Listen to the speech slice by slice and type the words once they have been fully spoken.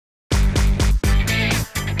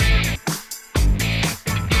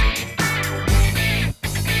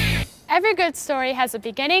Every good story has a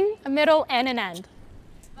beginning, a middle, and an end.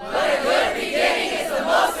 But a good beginning is the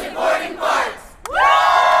most important part.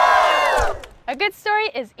 Woo! A good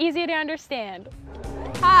story is easy to understand.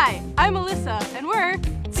 Hi, I'm Alyssa, and we're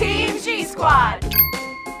Team G Squad.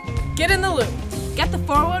 Get in the loop. Get the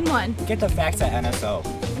 411. Get the facts at NSO.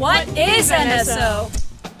 What is NSO?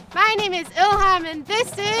 My name is Ilham, and this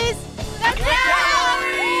is the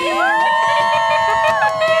Gallery!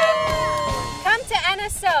 Come to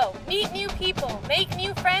NSO, meet new people, make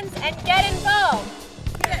new friends, and get involved.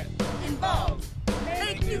 Get involved.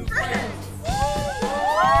 Make new friends.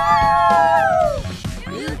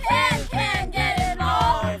 You can get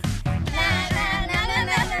involved.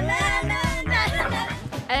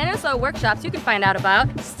 At NSO workshops, you can find out about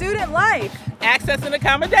Student life. Access and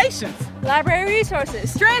accommodations. library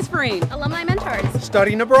resources, transferring, alumni mentors,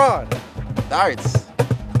 studying abroad, arts.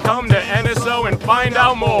 Come to NSO and find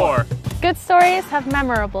out more. Good stories have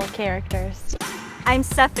memorable characters. I'm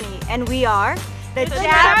Stephanie, and we are the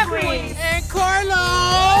Japanese and Carlo.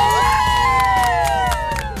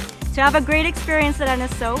 To have a great experience at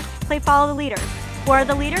NSO, play Follow the Leader. Who are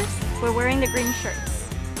the leaders? We're wearing the green shirts.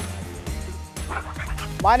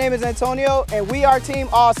 My name is Antonio, and we are Team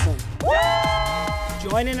Awesome.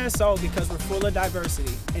 Join NSO because we're full of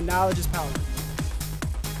diversity, and knowledge is power.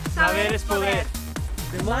 Saber es poder.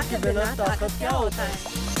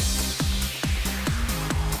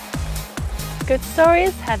 Good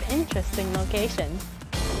stories have interesting locations.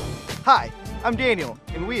 Hi, I'm Daniel,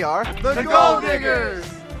 and we are the Gold Diggers.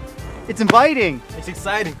 It's inviting. It's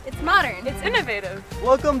exciting. It's modern. It's innovative.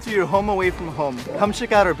 Welcome to your home away from home. Come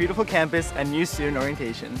check out our beautiful campus and new student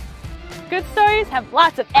orientation. Good stories have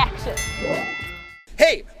lots of action.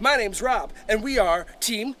 Hey, my name's Rob, and we are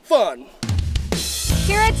Team Fun.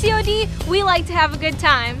 Here at COD, we like to have a good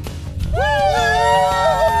time.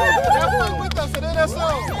 Have fun with us at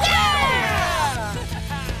NSO. Yeah!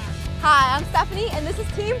 Hi, I'm Stephanie, and this is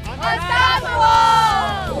Team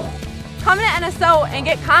Unstoppable! Come to NSO and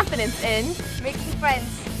get confidence in Making friends.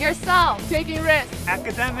 yourself, Taking risks.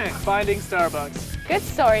 Academic. Finding Starbucks. Good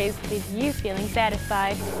stories leave you feeling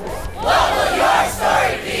satisfied. What will your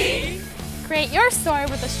story be? Create your story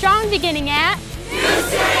with a strong beginning at New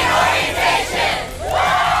Student Orientation.